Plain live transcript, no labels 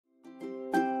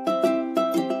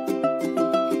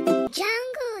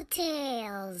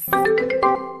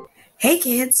Hey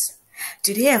kids,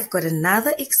 today I've got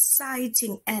another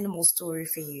exciting animal story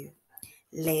for you.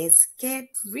 Let's get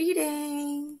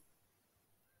reading.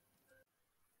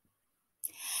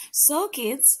 So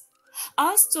kids,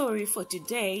 our story for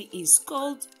today is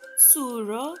called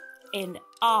Tsuro and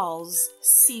Owl's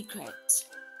Secret.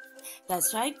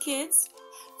 That's right kids,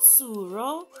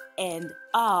 Tsuro and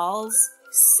Owl's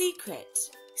Secret.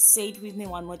 Say it with me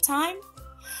one more time.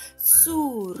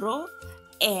 Tsuro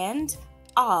and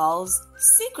Owl's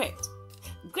Secret.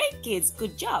 Great kids,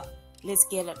 good job. Let's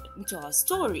get into our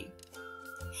story.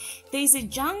 There is a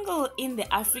jungle in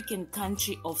the African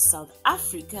country of South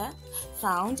Africa,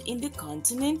 found in the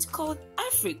continent called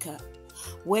Africa,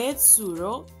 where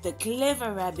Tsuro, the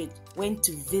clever rabbit, went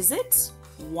to visit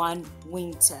one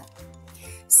winter.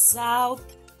 South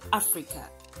Africa.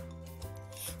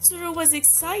 Tsuro was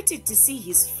excited to see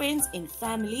his friends and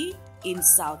family in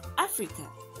South Africa.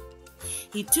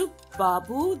 He took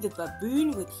Babu the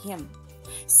baboon with him,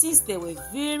 since they were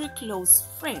very close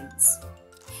friends.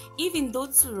 Even though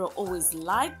Tsuro always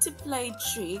liked to play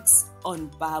tricks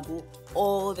on Babu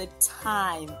all the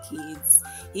time, kids.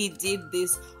 He did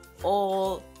this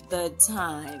all the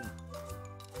time.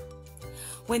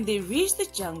 When they reached the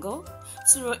jungle,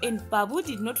 Tsuro and Babu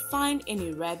did not find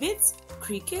any rabbits,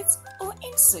 crickets, or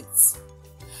insects.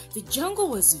 The jungle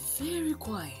was very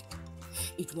quiet.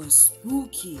 It was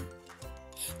spooky.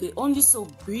 They only saw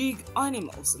big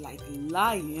animals like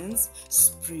lions,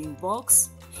 springboks,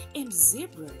 and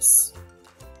zebras.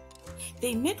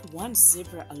 They met one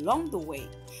zebra along the way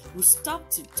who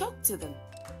stopped to talk to them.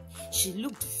 She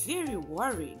looked very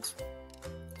worried.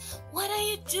 "What are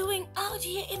you doing out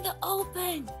here in the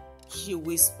open?" she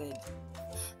whispered.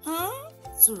 "Huh?"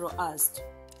 Tsuro asked.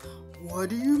 "What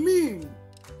do you mean?"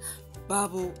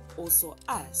 Babu also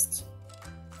asked.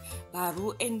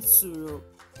 Babu and Tsuro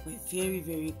were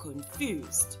very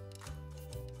confused.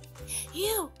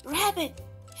 "You, rabbit,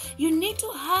 you need to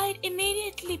hide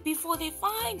immediately before they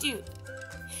find you."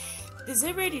 The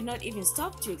zebra did not even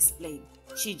stop to explain.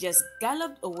 She just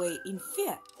galloped away in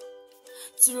fear.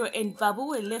 Tsuro and Babu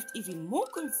were left even more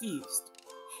confused.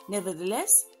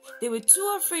 Nevertheless, they were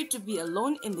too afraid to be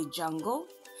alone in the jungle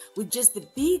with just the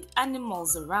big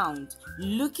animals around,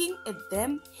 looking at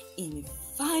them in a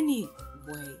funny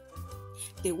way.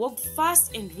 They walked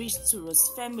fast and reached Tsuro's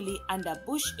family under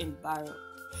bush and burrow.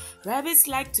 Rabbits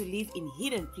like to live in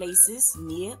hidden places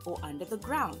near or under the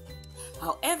ground.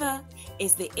 However,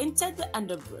 as they entered the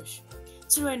underbrush,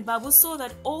 Tsuro and Babu saw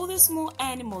that all the small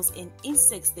animals and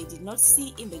insects they did not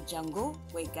see in the jungle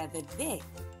were gathered there.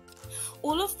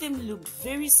 All of them looked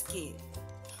very scared.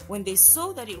 When they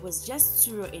saw that it was just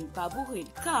Tsuro and Babu who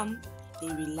had come, they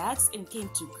relaxed and came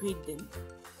to greet them.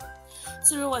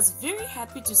 Tsuro was very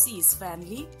happy to see his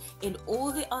family and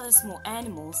all the other small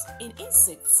animals and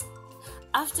insects.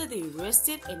 After they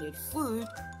rested and ate food,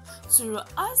 Tsuro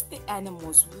asked the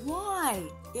animals why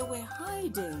they were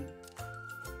hiding.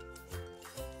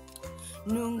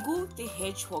 Nungu the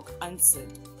hedgehog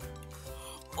answered,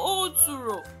 "Oh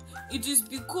Tsuro, it is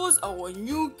because our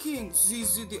new king,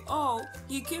 Zizi the Owl,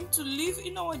 he came to live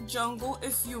in our jungle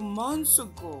a few months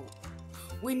ago.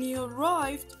 When he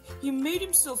arrived, he made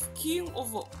himself king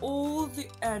over all the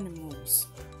animals.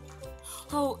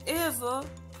 However,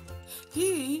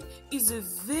 he is a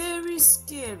very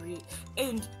scary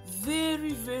and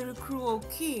very cruel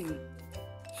king.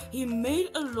 He made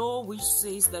a law which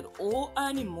says that all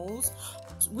animals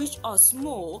which are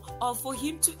small are for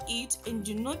him to eat and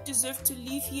do not deserve to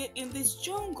live here in this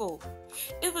jungle.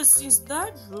 Ever since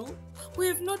that rule, we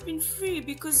have not been free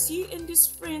because he and his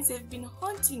friends have been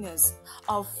hunting us,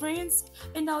 our friends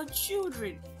and our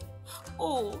children.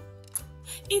 Oh,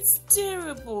 it's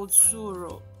terrible,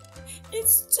 Tsuro.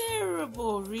 It's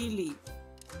terrible, really.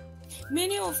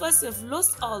 Many of us have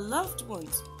lost our loved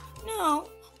ones. Now,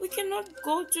 we cannot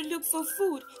go to look for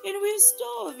food and we're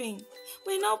starving.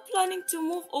 We're now planning to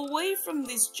move away from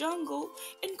this jungle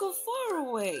and go far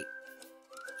away."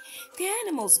 The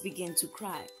animals began to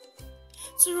cry.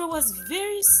 Tsuro was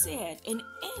very sad and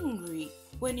angry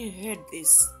when he heard this.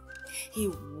 He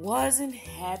wasn't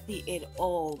happy at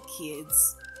all,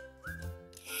 kids.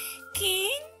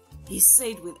 "King?" he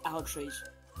said with outrage.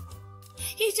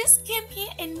 "He just came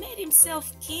here and made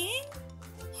himself king?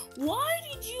 Why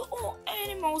did you all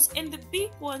animals and the big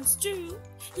ones too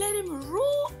let him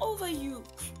rule over you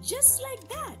just like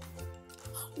that?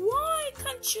 Why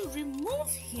can't you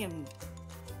remove him?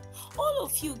 All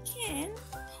of you can.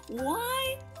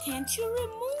 Why can't you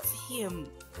remove him?"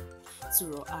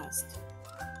 Tsuro asked.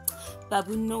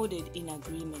 Babu nodded in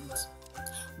agreement.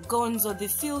 Gonzo the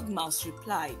field mouse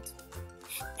replied,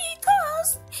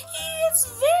 "Because he has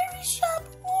very sharp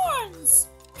horns.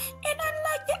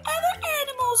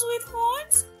 animals with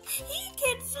horns, he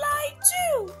can fly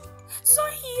too. So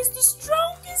he is the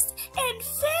strongest and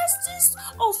fastest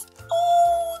of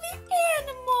all the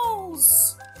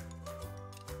animals.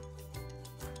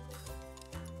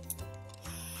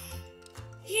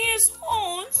 He has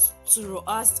horns? Tsuro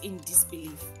asked in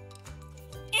disbelief.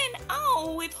 An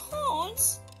owl with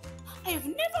horns? I have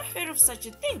never heard of such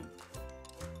a thing.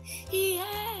 He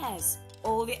has,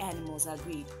 all the animals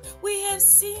agreed. We have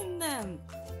seen them.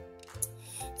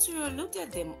 Tsuro looked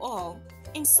at them all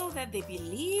and saw that they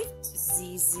believed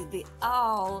Zizi the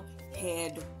Owl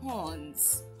had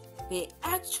horns. They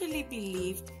actually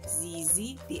believed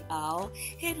Zizi the Owl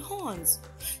had horns.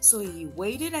 So he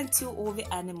waited until all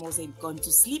the animals had gone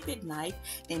to sleep at night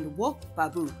and woke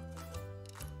Babu.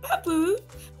 Babu,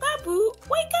 Babu,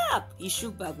 wake up! He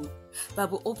shook Babu.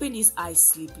 Babu opened his eyes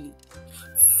sleepily.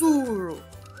 Tsuro,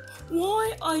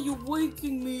 why are you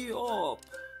waking me up?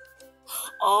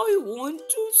 I want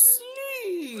to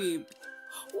sleep.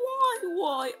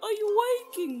 Why are you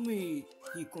waking me?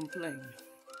 He complained.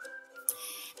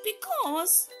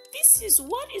 Because this is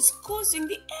what is causing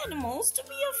the animals to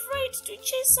be afraid to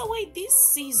chase away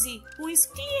this Zizi, who is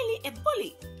clearly a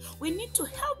bully. We need to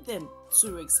help them,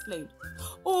 Tsuro explained.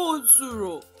 Oh,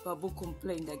 Tsuro, Babu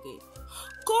complained again.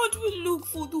 Can't we look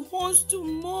for the horns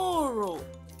tomorrow?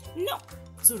 No,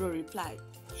 Tsuro replied.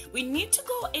 We need to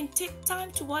go and take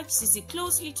time to watch Zizi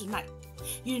closely tonight.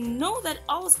 You know that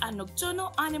owls are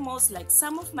nocturnal animals like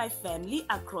some of my family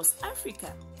across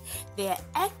Africa. They are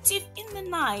active in the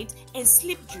night and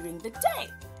sleep during the day.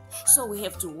 So we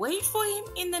have to wait for him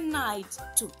in the night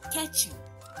to catch him.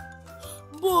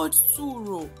 But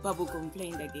Tsuro, Babu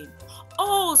complained again.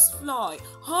 Owls fly.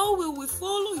 How will we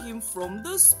follow him from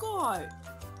the sky?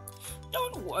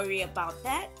 Don't worry about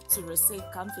that, Tsuro said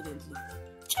confidently.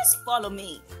 Just follow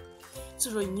me.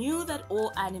 Tsuro knew that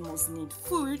all animals need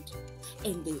food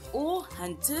and they all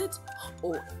hunted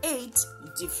or ate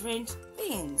different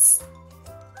things.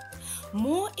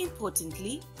 More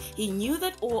importantly, he knew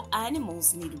that all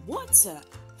animals need water,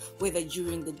 whether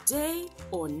during the day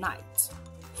or night.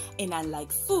 And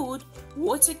unlike food,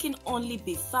 water can only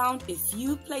be found a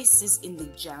few places in the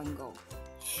jungle.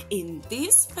 In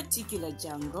this particular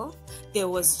jungle, there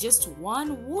was just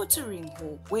one watering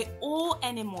hole where all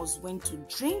animals went to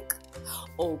drink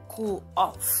or cool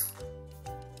off.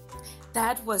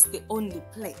 That was the only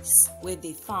place where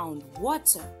they found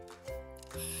water.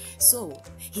 So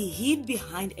he hid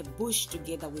behind a bush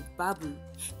together with Babu.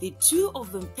 The two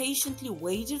of them patiently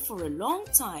waited for a long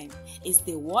time as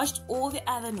they watched all the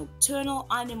other nocturnal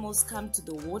animals come to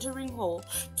the watering hole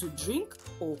to drink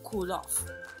or cool off.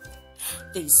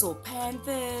 They saw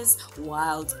panthers,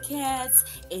 wild cats,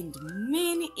 and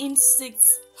many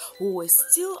insects who were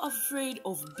still afraid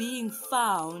of being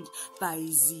found by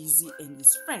Zizi and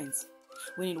his friends.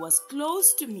 When it was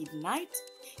close to midnight,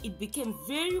 it became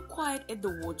very quiet at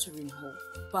the watering hole.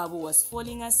 Babu was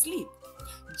falling asleep.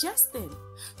 Just then,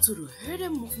 Tsuro heard a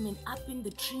movement up in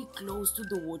the tree close to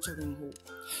the watering hole.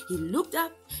 He looked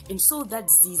up and saw that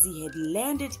Zizi had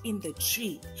landed in the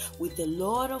tree with a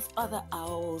lot of other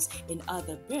owls and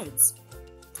other birds.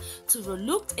 Tsuro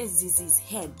looked at Zizi's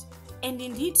head and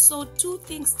indeed saw two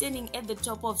things standing at the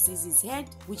top of Zizi's head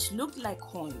which looked like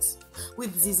horns,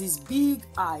 with Zizi's big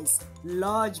eyes,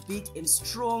 large beak and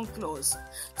strong claws.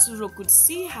 Tsuro could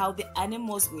see how the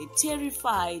animals were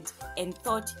terrified and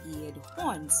thought he had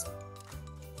horns.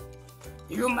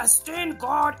 You must stand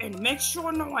guard and make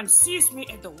sure no one sees me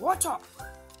at the water,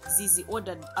 Zizi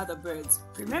ordered other birds.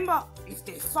 Remember, if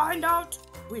they find out,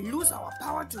 we lose our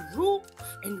power to rule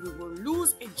and we will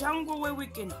lose a jungle where we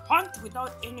can hunt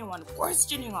without anyone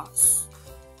questioning us.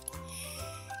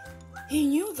 He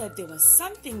knew that there was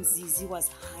something Zizi was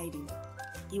hiding.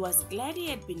 He was glad he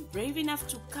had been brave enough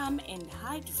to come and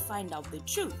hide to find out the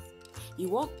truth. He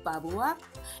woke Babu up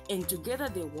and together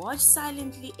they watched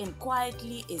silently and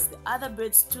quietly as the other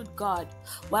birds stood guard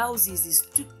while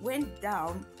Zizi went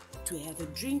down to have a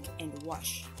drink and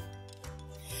wash.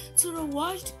 Tsuro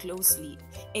watched closely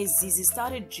as Zizi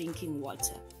started drinking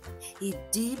water. He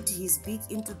dipped his beak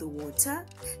into the water,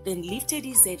 then lifted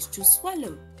his head to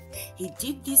swallow. He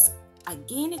did this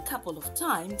again a couple of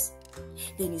times.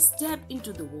 Then he stepped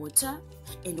into the water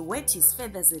and wet his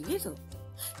feathers a little.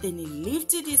 Then he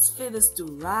lifted his feathers to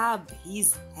rub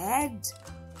his head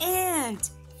and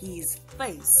his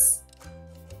face.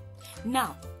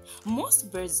 Now,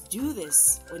 most birds do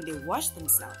this when they wash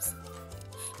themselves.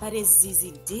 But as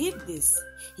Zizi did this,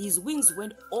 his wings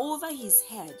went over his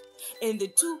head and the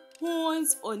two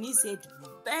horns on his head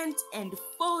bent and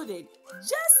folded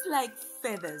just like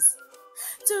feathers.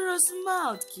 Tsuro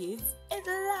smiled, kids. At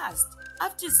last,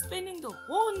 after spending the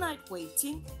whole night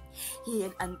waiting, he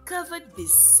had uncovered the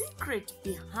secret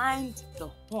behind the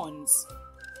horns.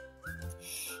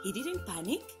 He didn't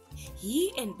panic.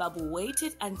 He and Babu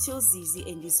waited until Zizi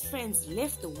and his friends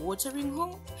left the watering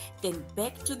hole, then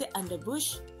back to the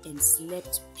underbush and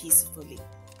slept peacefully.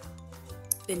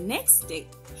 The next day,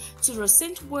 Tsuro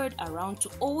sent word around to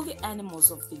all the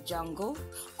animals of the jungle,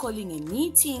 calling a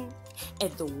meeting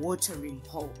at the watering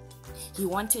hole. He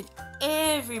wanted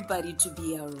everybody to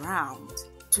be around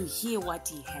to hear what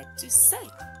he had to say.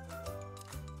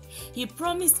 He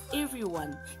promised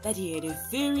everyone that he had a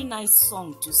very nice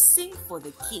song to sing for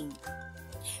the king.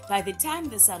 By the time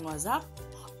the sun was up,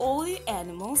 all the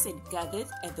animals had gathered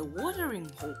at the watering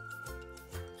hole.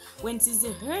 When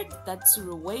Zizi heard that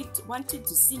Tsuro wanted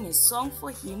to sing a song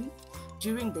for him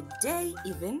during the day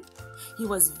even, he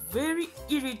was very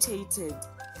irritated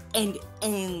and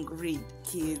angry,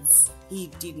 kids. He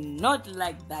did not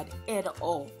like that at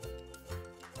all.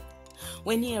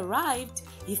 When he arrived,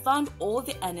 he found all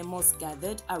the animals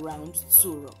gathered around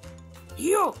Tsuro.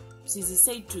 "Yo," Zizi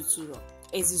said to Tsuro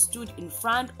as he stood in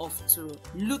front of Tsuro,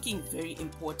 looking very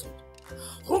important.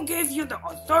 "Who gave you the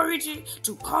authority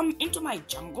to come into my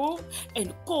jungle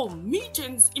and call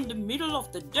meetings in the middle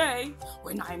of the day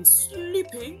when I'm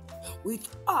sleeping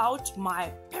without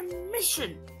my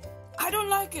permission? I don't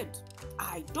like it.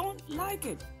 I don't like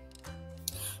it.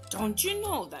 Don't you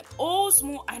know that all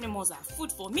small animals are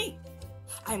food for me?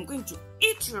 I'm going to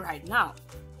eat you right now."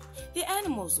 The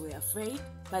animals were afraid,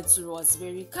 but Tsuro was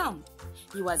very calm.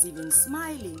 He was even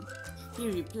smiling. He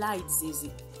replied,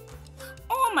 "Zizi,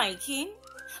 oh my king,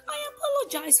 I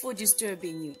apologize for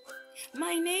disturbing you.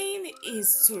 My name is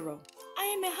Tsuro. I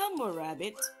am a humble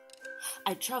rabbit.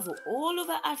 I travel all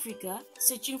over Africa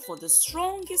searching for the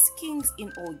strongest kings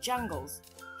in all jungles.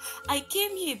 I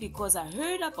came here because I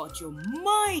heard about your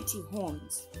mighty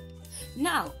horns.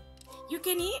 Now, you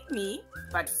can eat me,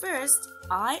 but first,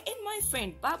 I and my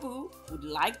friend Babu would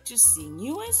like to sing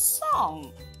you a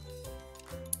song."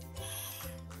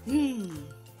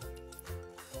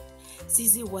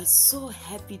 Zizi was so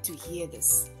happy to hear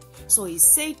this, so he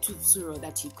said to Tsuro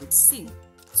that he could sing.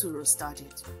 Tsuro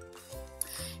started.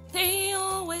 "They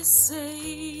always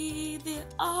say the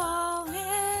owl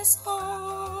has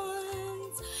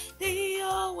horns. They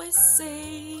always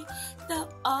say the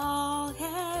owl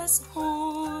has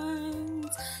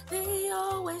horns. They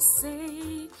always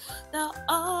say the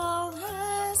owl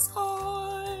has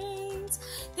horns.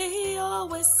 They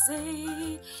always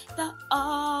say the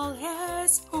owl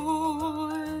has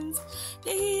horns.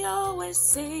 They always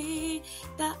say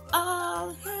the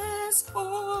owl has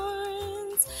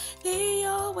horns. They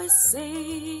always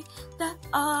say the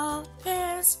owl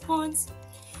has horns."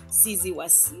 Zizi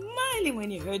was smiling when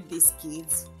he heard these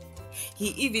kids. He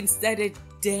even started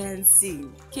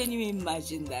dancing. Can you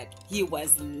imagine that? He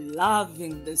was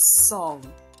loving the song.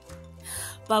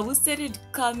 Babu started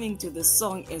coming to the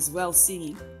song as well,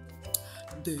 singing,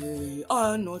 "They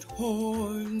are not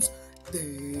horns,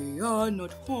 they are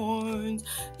not horns,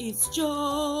 it's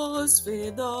just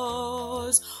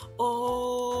feathers.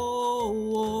 Oh,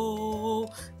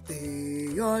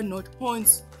 they are not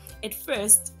horns." At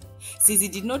first, Zizi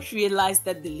did not realize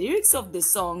that the lyrics of the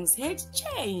songs had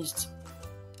changed.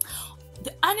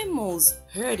 The animals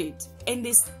heard it and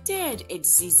they stared at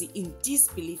Zizi in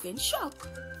disbelief and shock.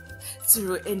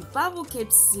 Tsuro and Babu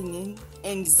kept singing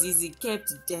and Zizi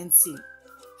kept dancing.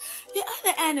 The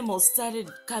other animals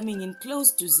started coming in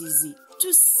close to Zizi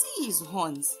to see his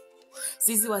horns.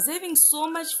 Zizi was having so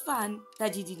much fun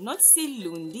that he did not see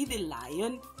Lundi the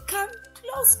lion come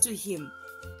close to him.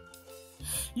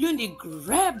 Lundi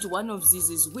grabbed one of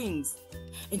Zizi's wings,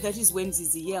 and that is when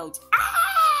Zizi yelled,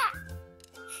 "Ah!"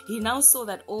 He now saw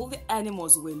that all the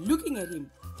animals were looking at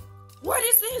him. "What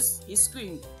is this?" he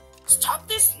screamed. "Stop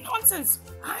this nonsense!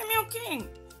 I'm your king!"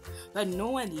 But no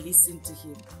one listened to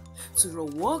him. Tsuro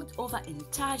walked over and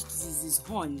touched Zizi's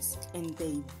horns, and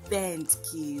they bent,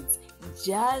 kids,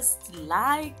 just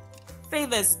like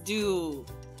feathers do.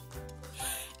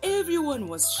 Everyone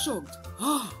was shocked.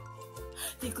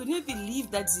 They could not believe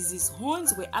that Zizi's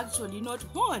horns were actually not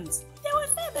horns. They were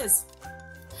feathers.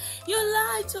 "You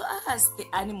lied to us," the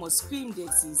animals screamed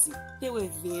at Zizi. They were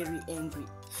very angry.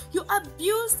 "You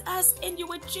abused us and you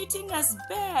were treating us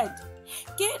bad.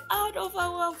 Get out of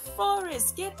our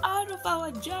forest. Get out of our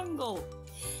jungle."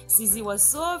 Zizi was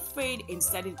so afraid and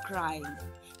started crying.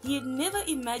 He had never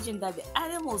imagined that the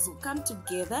animals would come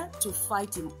together to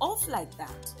fight him off like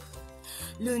that.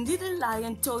 Lundi the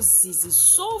lion tossed Zizi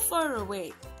so far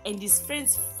away, and his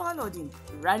friends followed him,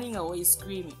 running away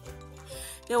screaming.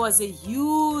 There was a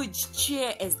huge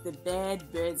cheer as the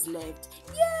bad birds left.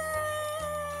 "Yay!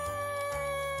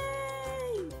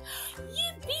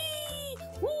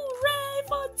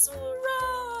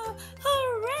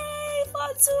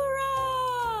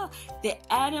 Tsuro! The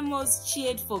animals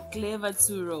cheered for clever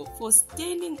Tsuro for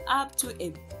standing up to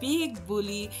a big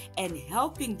bully and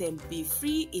helping them be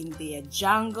free in their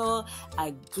jungle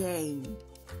again.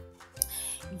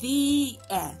 The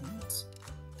end.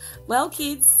 Well,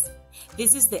 kids,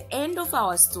 this is the end of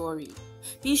our story.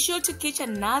 Be sure to catch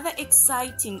another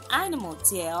exciting animal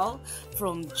tale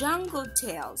from Jungle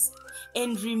Tales.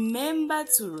 And remember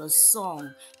Tsuro's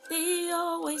song. They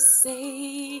always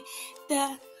say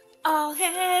the owl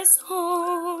has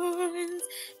horns.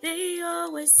 They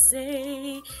always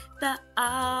say the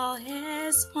owl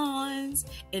has horns.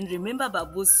 And remember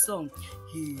Babu's song.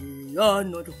 They are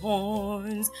not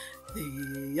horns.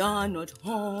 They are not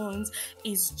horns.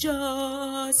 It's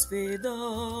just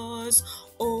feathers.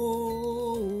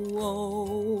 Oh,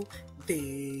 oh,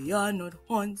 they are not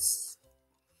horns.